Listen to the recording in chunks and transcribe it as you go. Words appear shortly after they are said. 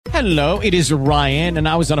Hello, it is Ryan, and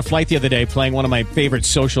I was on a flight the other day playing one of my favorite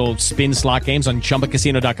social spin slot games on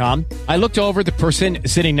ChumbaCasino.com. I looked over at the person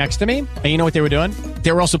sitting next to me, and you know what they were doing?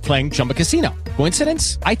 They were also playing Chumba Casino.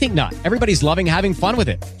 Coincidence? I think not. Everybody's loving having fun with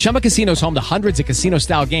it. Chumba Casino is home to hundreds of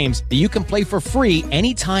casino-style games that you can play for free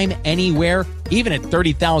anytime, anywhere, even at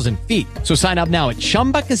 30,000 feet. So sign up now at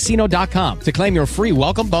ChumbaCasino.com to claim your free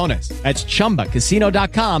welcome bonus. That's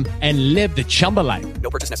ChumbaCasino.com and live the Chumba life.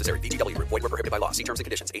 No purchase necessary. VGW. Void where prohibited by law. See terms and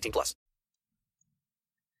conditions. 18+.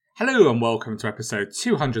 Hello and welcome to episode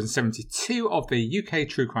 272 of the UK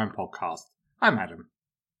True Crime Podcast. I'm Adam.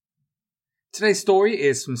 Today's story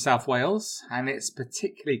is from South Wales and it's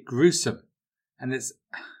particularly gruesome. And it's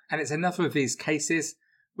another of these cases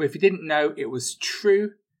where if you didn't know it was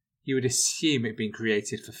true, you would assume it had been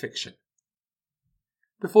created for fiction.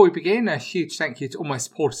 Before we begin, a huge thank you to all my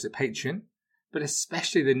supporters at Patreon, but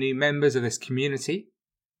especially the new members of this community,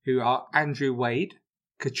 who are Andrew Wade,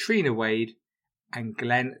 Katrina Wade, and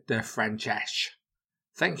Glenn De Francesch.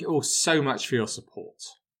 Thank you all so much for your support.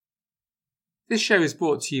 This show is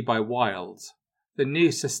brought to you by Wild, the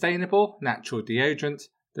new sustainable natural deodorant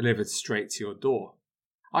delivered straight to your door.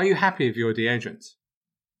 Are you happy with your deodorant?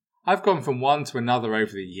 I've gone from one to another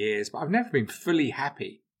over the years, but I've never been fully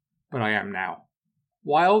happy, but I am now.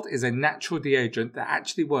 Wild is a natural deodorant that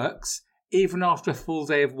actually works even after a full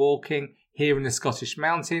day of walking here in the Scottish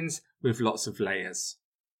mountains with lots of layers.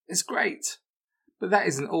 It's great, but that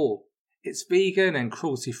isn't all. It's vegan and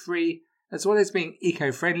cruelty-free, as well as being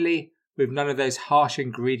eco-friendly with none of those harsh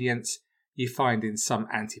ingredients you find in some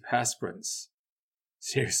antiperspirants.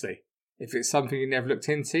 Seriously, if it's something you never looked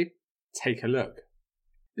into, take a look.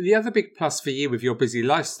 The other big plus for you with your busy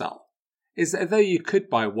lifestyle is that although you could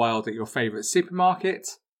buy Wild at your favourite supermarket,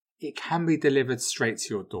 it can be delivered straight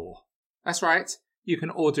to your door. That's right, you can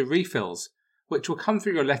order refills, which will come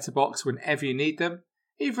through your letterbox whenever you need them,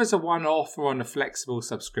 either as a one-off or on a flexible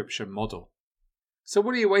subscription model. So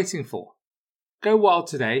what are you waiting for? Go Wild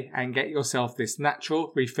today and get yourself this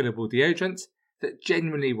natural refillable deodorant that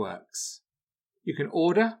genuinely works. You can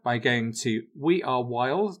order by going to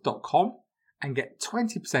wearewild.com and get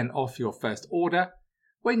 20% off your first order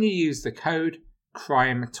when you use the code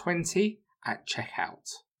CRIME20 at checkout.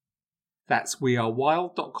 That's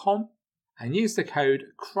wearewild.com and use the code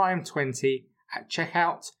CRIME20 at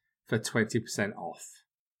checkout for 20% off.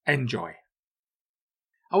 Enjoy.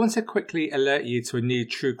 I want to quickly alert you to a new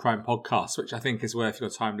true crime podcast which I think is worth your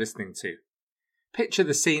time listening to. Picture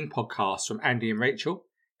the Scene podcast from Andy and Rachel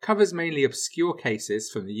covers mainly obscure cases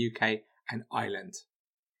from the UK and Ireland.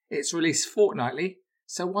 It's released fortnightly,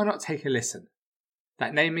 so why not take a listen?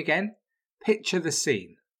 That name again? Picture the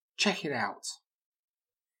Scene. Check it out.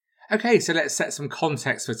 Okay, so let's set some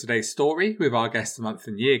context for today's story with our Guess the Month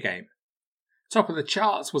and Year game. Top of the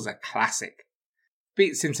charts was a classic.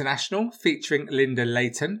 Beats International featuring Linda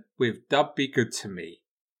Layton with Dub Be Good To Me.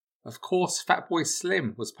 Of course, Fatboy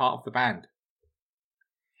Slim was part of the band.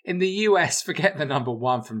 In the US, forget the number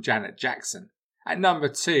one from Janet Jackson. At number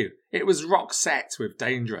 2, it was Roxette with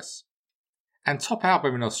Dangerous. And top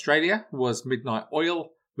album in Australia was Midnight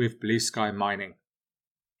Oil with Blue Sky Mining.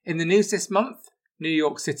 In the news this month, New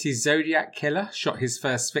York City's Zodiac killer shot his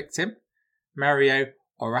first victim, Mario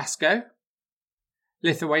Orozco.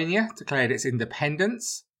 Lithuania declared its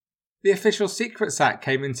independence. The Official Secrets Act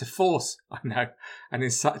came into force, I know, and in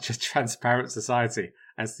such a transparent society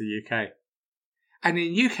as the UK. And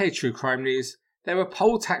in UK true crime news, there were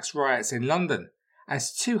poll tax riots in London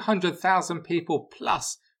as 200,000 people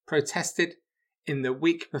plus protested in the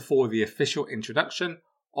week before the official introduction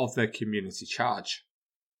of the community charge.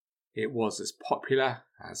 It was as popular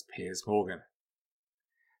as Piers Morgan.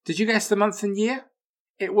 Did you guess the month and year?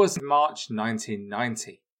 It was March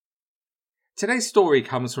 1990. Today's story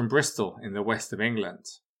comes from Bristol in the west of England.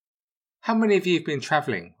 How many of you have been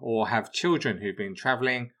travelling or have children who've been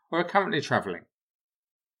travelling or are currently travelling?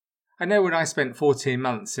 I know when I spent 14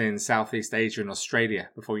 months in Southeast Asia and Australia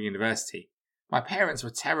before university, my parents were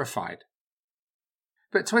terrified.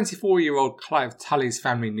 But 24-year-old Clive Tully's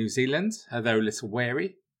family in New Zealand, although a little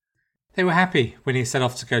wary, they were happy when he set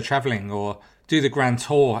off to go travelling or do the grand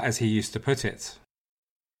tour as he used to put it.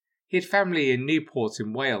 He had family in Newport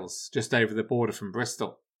in Wales, just over the border from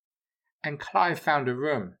Bristol, and Clive found a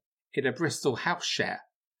room in a Bristol house share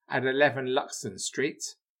at 11 Luxton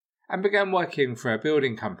Street and began working for a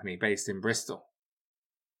building company based in Bristol.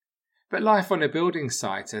 But life on a building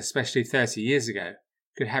site, especially 30 years ago,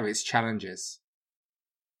 could have its challenges.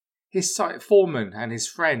 His site foreman and his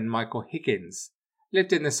friend Michael Higgins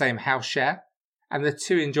lived in the same house share, and the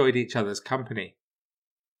two enjoyed each other's company.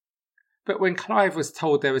 But when Clive was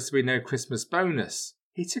told there was to be no Christmas bonus,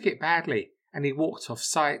 he took it badly and he walked off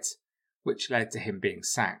site, which led to him being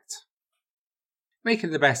sacked.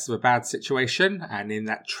 Making the best of a bad situation, and in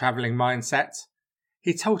that travelling mindset,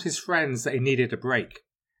 he told his friends that he needed a break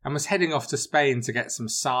and was heading off to Spain to get some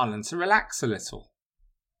sun and to relax a little.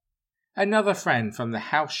 Another friend from the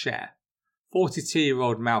house share,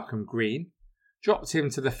 42-year-old Malcolm Green, dropped him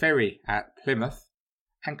to the ferry at Plymouth,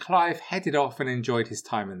 and Clive headed off and enjoyed his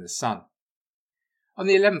time in the sun. On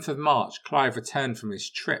the 11th of March, Clive returned from his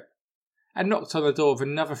trip and knocked on the door of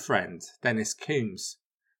another friend, Dennis Coombs,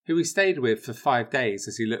 who he stayed with for 5 days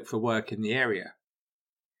as he looked for work in the area.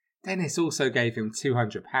 Dennis also gave him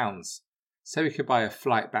 £200 so he could buy a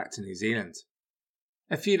flight back to New Zealand.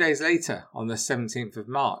 A few days later, on the 17th of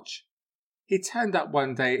March, he turned up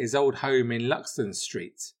one day at his old home in Luxton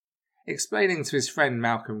Street, explaining to his friend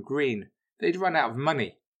Malcolm Green that he'd run out of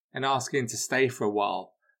money and asking to stay for a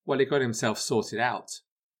while he got himself sorted out.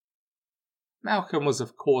 Malcolm was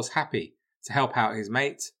of course happy to help out his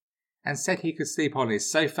mate and said he could sleep on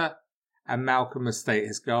his sofa and Malcolm would stay at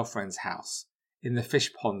his girlfriend's house in the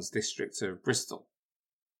Fish Ponds district of Bristol.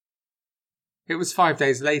 It was 5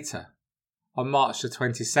 days later, on March the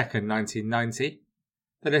 22nd, 1990,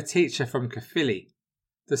 that a teacher from Caerphilly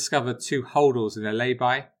discovered 2 holdalls in a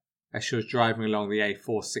lay-by as she was driving along the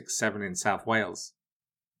A467 in South Wales.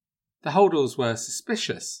 The holdalls were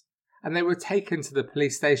suspicious and they were taken to the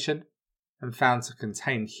police station and found to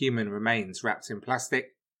contain human remains wrapped in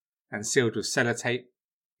plastic and sealed with sellotape,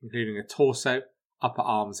 including a torso, upper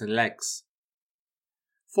arms and legs.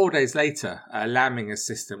 4 days later, a lambing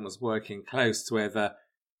assistant was working close to where the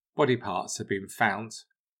body parts had been found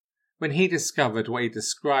when he discovered what he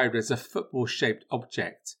described as a football-shaped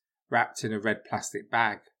object wrapped in a red plastic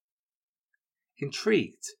bag.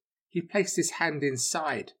 Intrigued, he placed his hand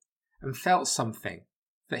inside and felt something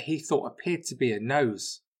that he thought appeared to be a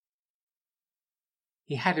nose.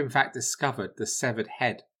 He had in fact discovered the severed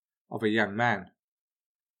head of a young man.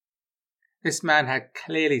 This man had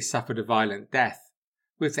clearly suffered a violent death,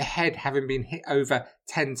 with the head having been hit over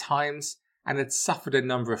 10 times and had suffered a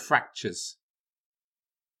number of fractures.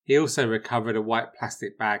 He also recovered a white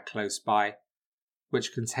plastic bag close by,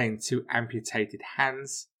 which contained 2 amputated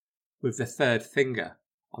hands, with the 3rd finger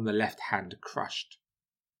on the left hand crushed.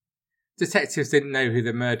 Detectives didn't know who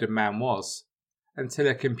the murdered man was until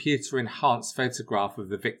a computer-enhanced photograph of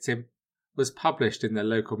the victim was published in the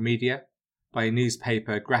local media by a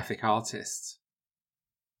newspaper graphic artist.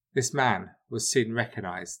 This man was soon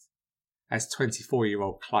recognised as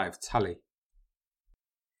 24-year-old Clive Tully.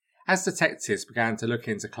 As detectives began to look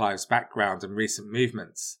into Clive's background and recent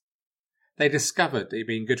movements, they discovered that he'd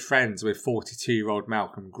been good friends with 42-year-old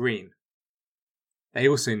Malcolm Green. They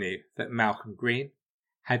also knew that Malcolm Green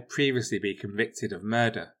had previously been convicted of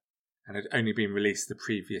murder and had only been released the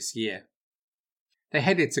previous year. They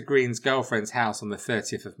headed to Green's girlfriend's house on the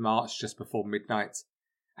 30th of March just before midnight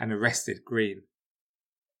and arrested Green.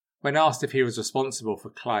 When asked if he was responsible for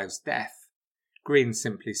Clive's death, Green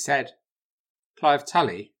simply said, "Clive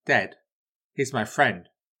Tully, dead. He's my friend.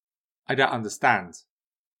 I don't understand.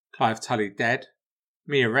 Clive Tully dead?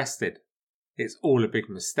 Me arrested. It's all a big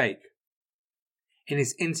mistake." In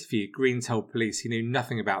his interview, Green told police he knew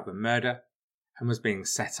nothing about the murder and was being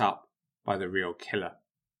set up by the real killer.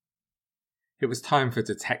 It was time for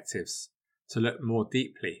detectives to look more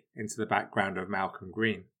deeply into the background of Malcolm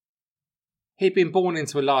Green. He'd been born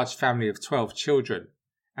into a large family of 12 children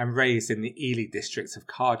and raised in the Ely district of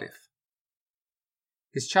Cardiff.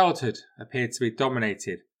 His childhood appeared to be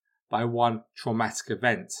dominated by one traumatic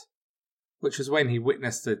event, which was when he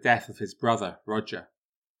witnessed the death of his brother, Roger.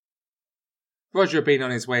 Roger had been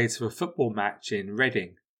on his way to a football match in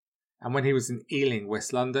Reading, and when he was in Ealing,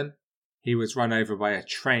 West London, he was run over by a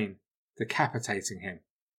train, decapitating him.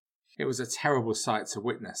 It was a terrible sight to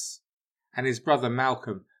witness, and his brother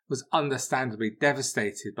Malcolm was understandably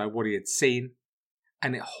devastated by what he had seen,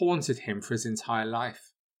 and it haunted him for his entire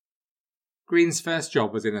life. Green's first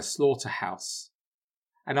job was in a slaughterhouse,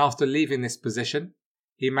 and after leaving this position,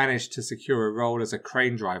 he managed to secure a role as a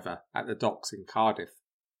crane driver at the docks in Cardiff.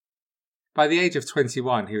 By the age of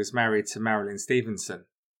 21, he was married to Marilyn Stevenson,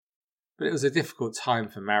 but it was a difficult time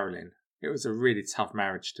for Marilyn. It was a really tough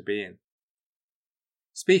marriage to be in.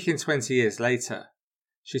 Speaking 20 years later,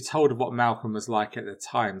 she told of what Malcolm was like at the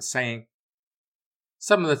time, saying,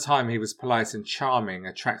 "Some of the time he was polite and charming,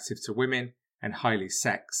 attractive to women, and highly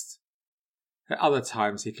sexed. At other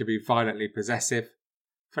times he could be violently possessive,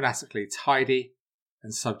 fanatically tidy,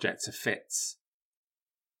 and subject to fits.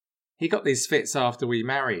 He got these fits after we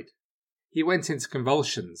married. He went into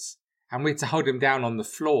convulsions, and we had to hold him down on the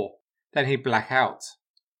floor, then he'd black out.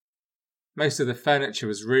 Most of the furniture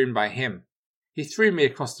was ruined by him. He threw me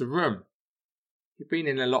across the room. He'd been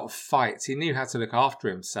in a lot of fights, he knew how to look after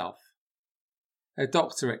himself. A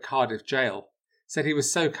doctor at Cardiff Jail said he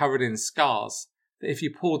was so covered in scars that if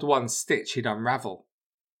you pulled one stitch he'd unravel.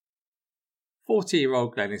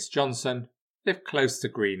 40-year-old Glenys Johnson lived close to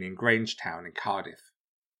Green in Grangetown in Cardiff.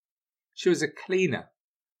 She was a cleaner,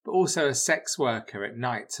 but also a sex worker at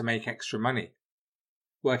night to make extra money,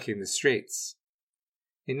 working the streets.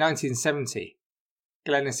 In 1970,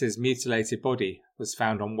 Glenys's mutilated body was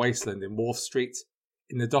found on Wasteland in Wharf Street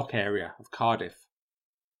in the dock area of Cardiff,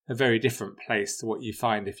 a very different place to what you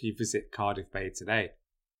find if you visit Cardiff Bay today.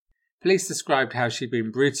 Police described how she'd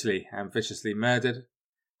been brutally and viciously murdered,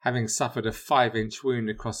 having suffered a 5-inch wound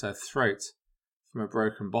across her throat from a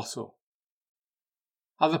broken bottle.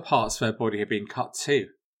 Other parts of her body had been cut too.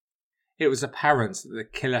 It was apparent that the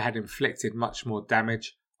killer had inflicted much more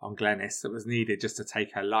damage on Glenys than was needed just to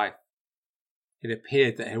take her life. It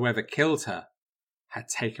appeared that whoever killed her had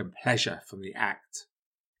taken pleasure from the act.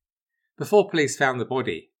 Before police found the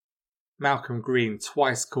body, Malcolm Green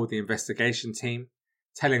twice called the investigation team,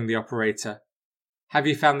 telling the operator, "Have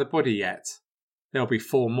you found the body yet? There'll be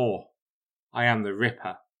 4 more. I am the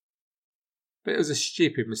Ripper." But it was a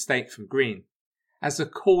stupid mistake from Green, as the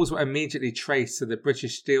calls were immediately traced to the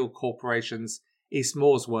British Steel Corporation's East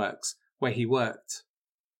Moors works where he worked.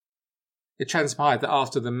 It transpired that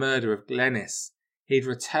after the murder of Glenys, he'd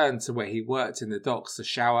returned to where he worked in the docks to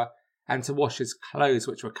shower and to wash his clothes,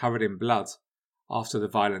 which were covered in blood, after the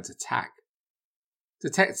violent attack.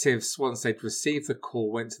 Detectives, once they'd received the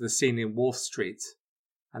call, went to the scene in Wharf Street,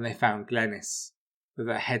 and they found Glenys with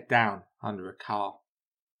her head down under a car.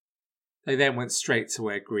 They then went straight to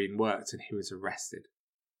where Green worked and he was arrested.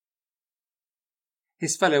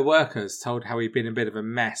 His fellow workers told how he'd been a bit of a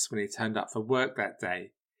mess when he turned up for work that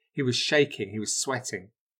day. He was shaking, he was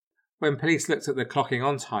sweating. When police looked at the clocking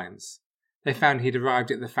on times, they found he'd arrived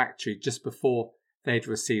at the factory just before they'd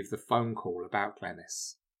received the phone call about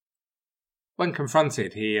Glenys. When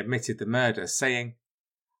confronted, he admitted the murder, saying,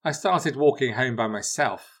 "I started walking home by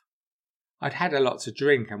myself. I'd had a lot to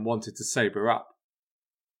drink and wanted to sober up.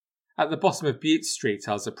 At the bottom of Bute Street,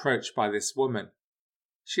 I was approached by this woman.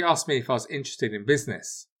 She asked me if I was interested in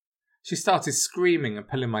business. She started screaming and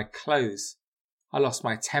pulling my clothes. I lost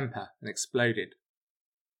my temper and exploded.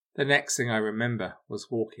 The next thing I remember was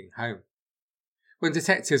walking home." When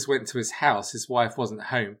detectives went to his house, his wife wasn't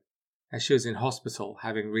home, as she was in hospital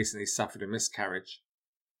having recently suffered a miscarriage.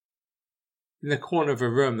 In the corner of a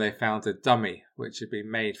room they found a dummy which had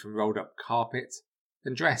been made from rolled up carpet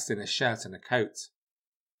and dressed in a shirt and a coat.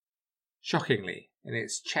 Shockingly, in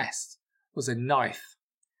its chest was a knife,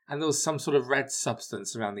 and there was some sort of red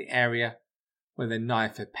substance around the area where the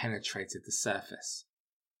knife had penetrated the surface.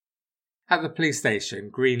 At the police station,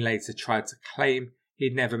 Green later tried to claim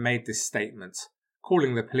he'd never made this statement,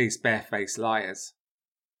 calling the police barefaced liars.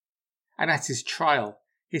 And at his trial,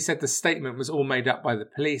 he said the statement was all made up by the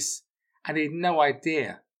police and he had no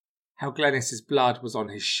idea how Glenys's blood was on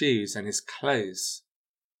his shoes and his clothes.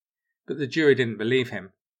 But the jury didn't believe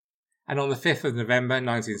him, and on the 5th of November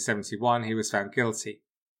 1971 he was found guilty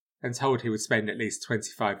and told he would spend at least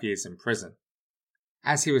 25 years in prison.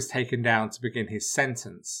 As he was taken down to begin his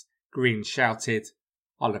sentence, Green shouted,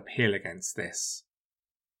 "I'll appeal against this."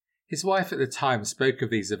 His wife at the time spoke of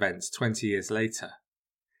these events 20 years later,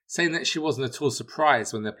 saying that she wasn't at all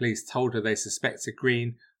surprised when the police told her they suspected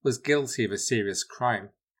Green was guilty of a serious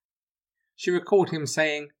crime. She recalled him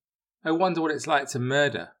saying, "I wonder what it's like to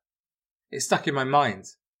murder. It stuck in my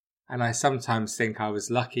mind, and I sometimes think I was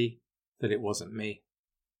lucky that it wasn't me."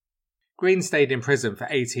 Green stayed in prison for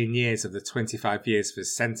 18 years of the 25 years of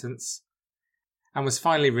his sentence, and was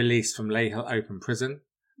finally released from Leyhill Open Prison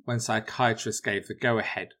when psychiatrists gave the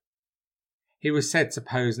go-ahead. He was said to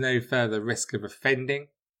pose no further risk of offending,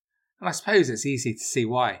 and I suppose it's easy to see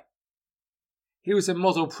why. He was a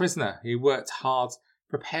model prisoner who worked hard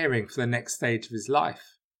preparing for the next stage of his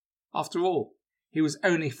life. After all, he was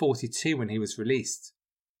only 42 when he was released.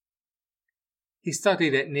 He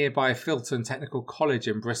studied at nearby Filton Technical College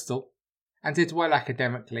in Bristol and did well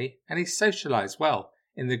academically, and he socialised well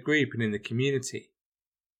in the group and in the community.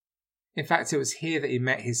 In fact, it was here that he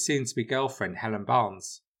met his soon-to-be girlfriend Helen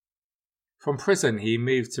Barnes. From prison he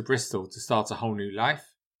moved to Bristol to start a whole new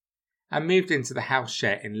life, and moved into the house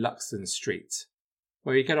share in Luxton Street,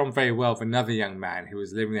 where he got on very well with another young man who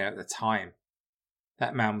was living there at the time.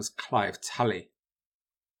 That man was Clive Tully.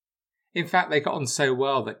 In fact, they got on so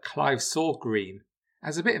well that Clive saw Green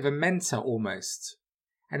as a bit of a mentor almost,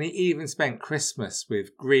 and he even spent Christmas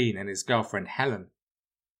with Green and his girlfriend Helen.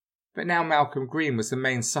 But now Malcolm Green was the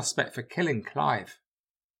main suspect for killing Clive.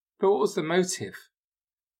 But what was the motive?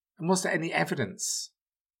 And was there any evidence?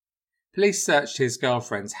 Police searched his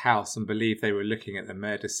girlfriend's house and believed they were looking at the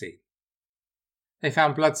murder scene. They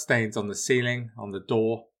found bloodstains on the ceiling, on the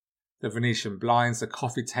door, the Venetian blinds, the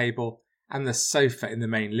coffee table, and the sofa in the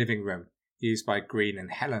main living room used by Green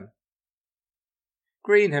and Helen.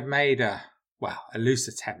 Green had made a loose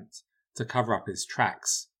attempt to cover up his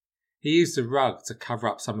tracks. He used a rug to cover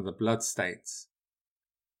up some of the bloodstains.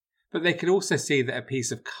 But they could also see that a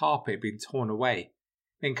piece of carpet had been torn away,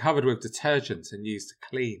 been covered with detergent and used to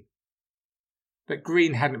clean. But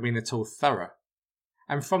Green hadn't been at all thorough,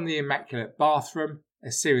 and from the immaculate bathroom,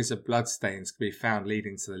 a series of bloodstains could be found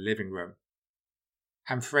leading to the living room.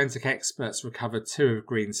 And forensic experts recovered 2 of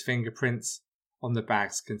Green's fingerprints on the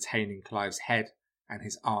bags containing Clive's head and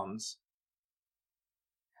his arms.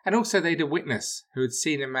 And also they'd a witness who had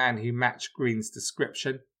seen a man who matched Green's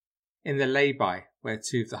description in the lay-by where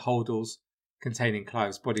 2 of the holdalls containing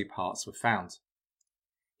Clive's body parts were found.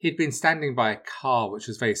 He had been standing by a car which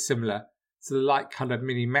was very similar to the light-coloured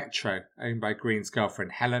Mini Metro owned by Green's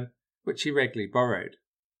girlfriend Helen, which he regularly borrowed.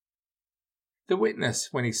 The witness,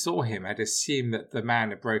 when he saw him, had assumed that the man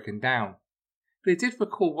had broken down, but he did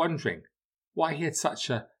recall wondering why he had such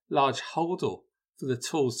a large holdall for the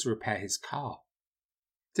tools to repair his car.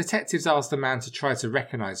 Detectives asked the man to try to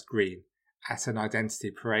recognise Green at an identity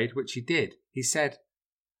parade, which he did. He said,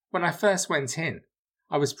 "When I first went in,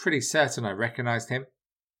 I was pretty certain I recognised him,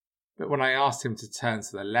 but when I asked him to turn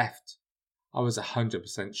to the left, I was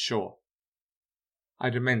 100% sure. I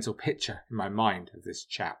had a mental picture in my mind of this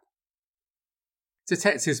chap."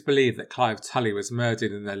 Detectives believe that Clive Tully was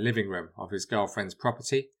murdered in the living room of his girlfriend's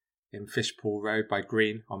property in Fishpool Road by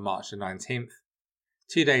Green on March the 19th,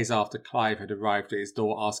 2 days after Clive had arrived at his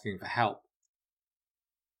door asking for help.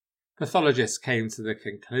 Pathologists came to the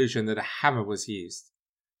conclusion that a hammer was used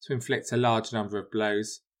to inflict a large number of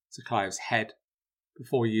blows to Clive's head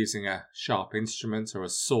before using a sharp instrument or a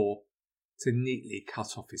saw to neatly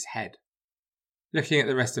cut off his head. Looking at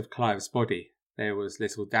the rest of Clive's body, there was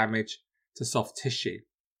little damage to soft tissue,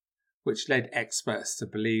 which led experts to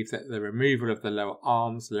believe that the removal of the lower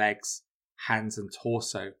arms, legs, hands and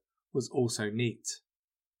torso was also neat.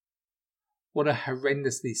 What a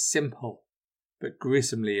horrendously simple but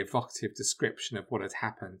gruesomely evocative description of what had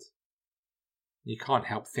happened. You can't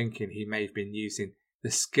help thinking he may have been using the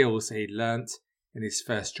skills that he'd learnt in his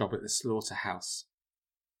first job at the slaughterhouse.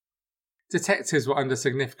 Detectives were under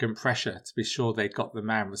significant pressure to be sure they'd got the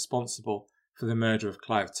man responsible for the murder of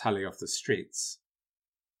Clive Tully off the streets.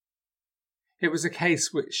 It was a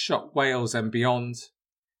case which shocked Wales and beyond,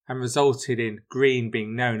 and resulted in Green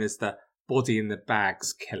being known as the body in the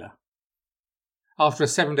bags killer. After a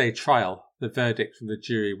 7-day trial, the verdict from the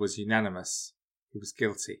jury was unanimous. He was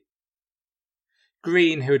guilty.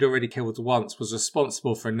 Green, who had already killed once, was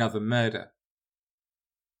responsible for another murder.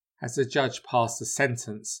 As the judge passed the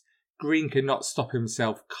sentence, Green could not stop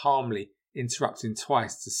himself calmly interrupting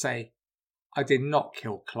twice to say, "I did not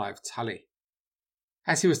kill Clive Tully."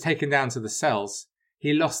 As he was taken down to the cells,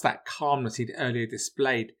 he lost that calmness he'd earlier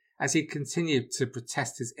displayed as he continued to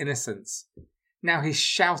protest his innocence. Now he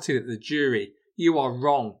shouted at the jury, "You are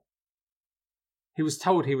wrong." He was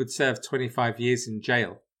told he would serve 25 years in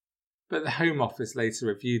jail, but the Home Office later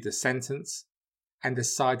reviewed the sentence and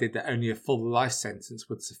decided that only a full life sentence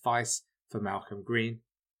would suffice for Malcolm Green,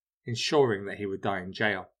 ensuring that he would die in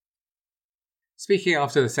jail. Speaking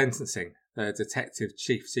after the sentencing, the Detective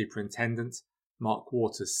Chief Superintendent, Mark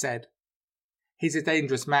Waters, said, "He's a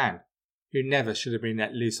dangerous man who never should have been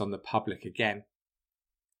let loose on the public again.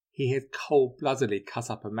 He had cold-bloodedly cut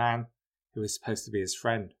up a man who was supposed to be his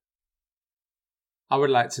friend. I would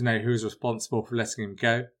like to know who is responsible for letting him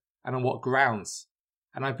go and on what grounds,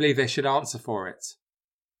 and I believe they should answer for it.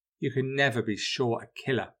 You can never be sure a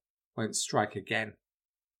killer won't strike again."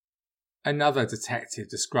 Another detective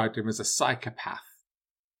described him as a psychopath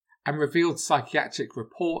and revealed psychiatric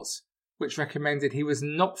reports which recommended he was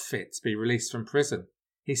not fit to be released from prison.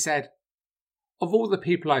 He said, "Of all the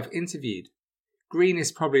people I've interviewed, Green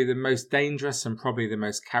is probably the most dangerous and probably the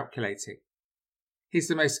most calculating. He's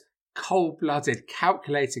the most cold-blooded,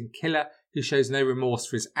 calculating killer who shows no remorse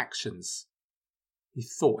for his actions. He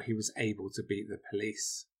thought he was able to beat the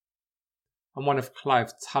police." And one of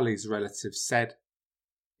Clive Tully's relatives said,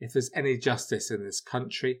 "If there's any justice in this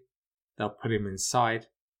country, they'll put him inside,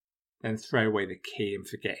 then throw away the key and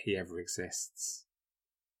forget he ever exists."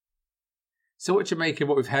 So what do you make of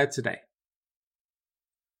what we've heard today?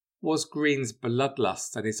 Was Green's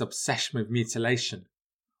bloodlust and his obsession with mutilation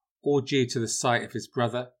all due to the sight of his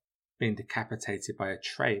brother being decapitated by a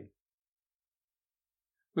train?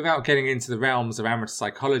 Without getting into the realms of amateur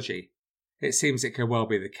psychology, it seems it could well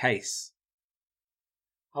be the case.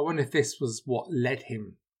 I wonder if this was what led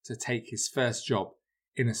him to take his first job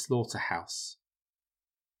in a slaughterhouse.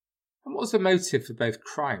 And what was the motive for both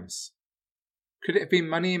crimes? Could it have been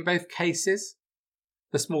money in both cases?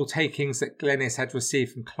 The small takings that Glenys had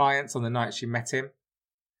received from clients on the night she met him,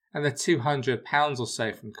 and the £200 or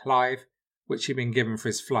so from Clive, which he'd been given for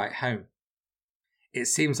his flight home. It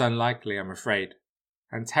seems unlikely, I'm afraid,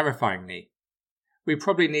 and terrifyingly, we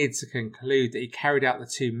probably need to conclude that he carried out the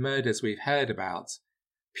two murders we've heard about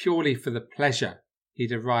purely for the pleasure he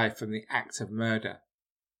derived from the act of murder.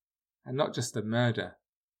 And not just the murder,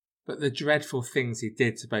 but the dreadful things he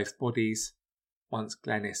did to both bodies once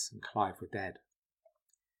Glenys and Clive were dead.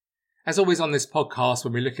 As always on this podcast,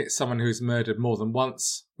 when we look at someone who's murdered more than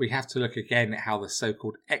once, we have to look again at how the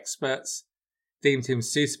so-called experts deemed him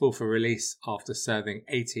suitable for release after serving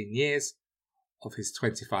 18 years of his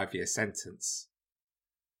 25-year sentence.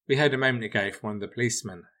 We heard a moment ago from one of the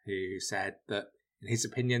policemen who said that, in his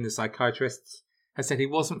opinion, the psychiatrists had said he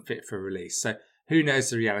wasn't fit for release. So who knows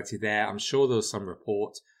the reality there? I'm sure there was some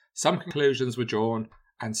report, some conclusions were drawn,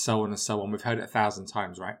 and so on and so on. We've heard it 1,000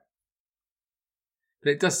 times, right?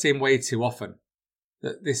 But it does seem way too often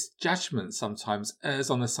that this judgment sometimes errs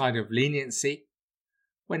on the side of leniency,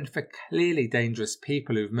 when for clearly dangerous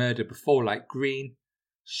people who've murdered before, like Green,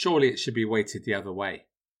 surely it should be weighted the other way.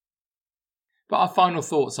 But our final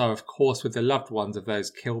thoughts are, of course, with the loved ones of those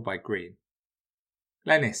killed by Green.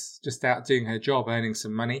 Glenys, just out doing her job, earning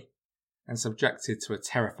some money, and subjected to a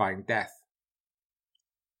terrifying death.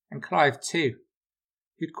 And Clive too,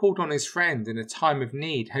 who'd called on his friend in a time of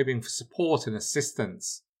need, hoping for support and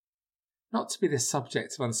assistance, not to be the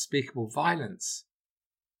subject of unspeakable violence,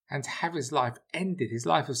 and to have his life ended, his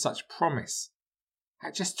life of such promise,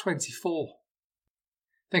 at just 24.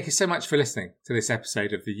 Thank you so much for listening to this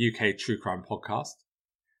episode of the UK True Crime Podcast.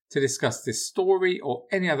 To discuss this story or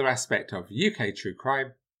any other aspect of UK true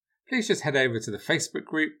crime, please just head over to the Facebook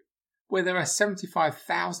group, where there are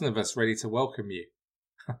 75,000 of us ready to welcome you.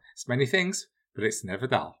 It's many things, but it's never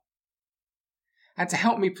dull. And to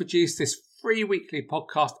help me produce this free weekly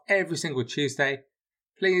podcast every single Tuesday,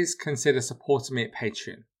 please consider supporting me at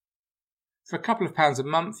Patreon. For a couple of pounds a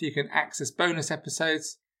month, you can access bonus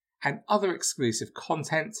episodes and other exclusive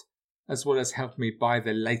content, as well as help me buy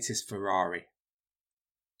the latest Ferrari.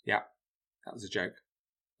 Yeah, that was a joke.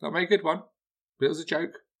 Not a very good one, but it was a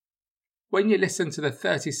joke. When you listen to the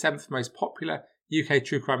 37th most popular UK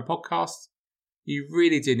True Crime podcast, you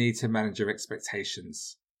really do need to manage your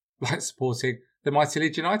expectations. Like supporting the mighty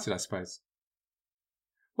Leeds United, I suppose.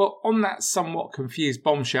 Well, on that somewhat confused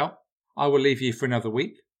bombshell, I will leave you for another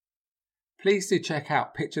week. Please do check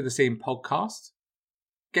out Picture the Scene podcast,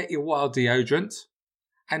 get your wild deodorant,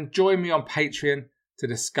 and join me on Patreon to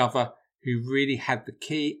discover who really had the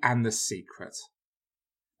key and the secret.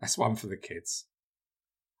 That's one for the kids.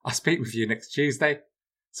 I'll speak with you next Tuesday,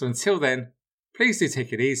 so until then, please do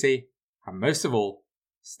take it easy, and most of all,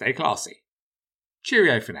 stay classy.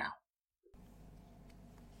 Cheerio for now.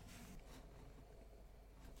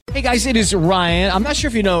 Hey guys, it is Ryan. I'm not sure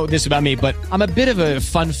if you know this about me, but I'm a bit of a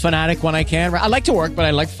fun fanatic when I can. I like to work, but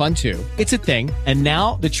I like fun too. It's a thing. And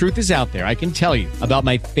now the truth is out there. I can tell you about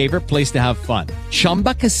my favorite place to have fun.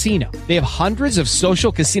 Chumba Casino. They have hundreds of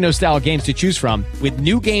social casino style games to choose from with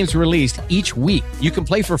new games released each week. You can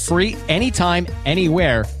play for free anytime,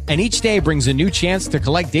 anywhere. And each day brings a new chance to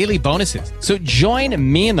collect daily bonuses. So join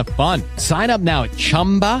me in the fun. Sign up now at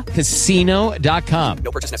ChumbaCasino.com.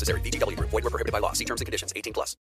 No purchase necessary. VGW Group. Void where prohibited by law. See terms and conditions. 18+.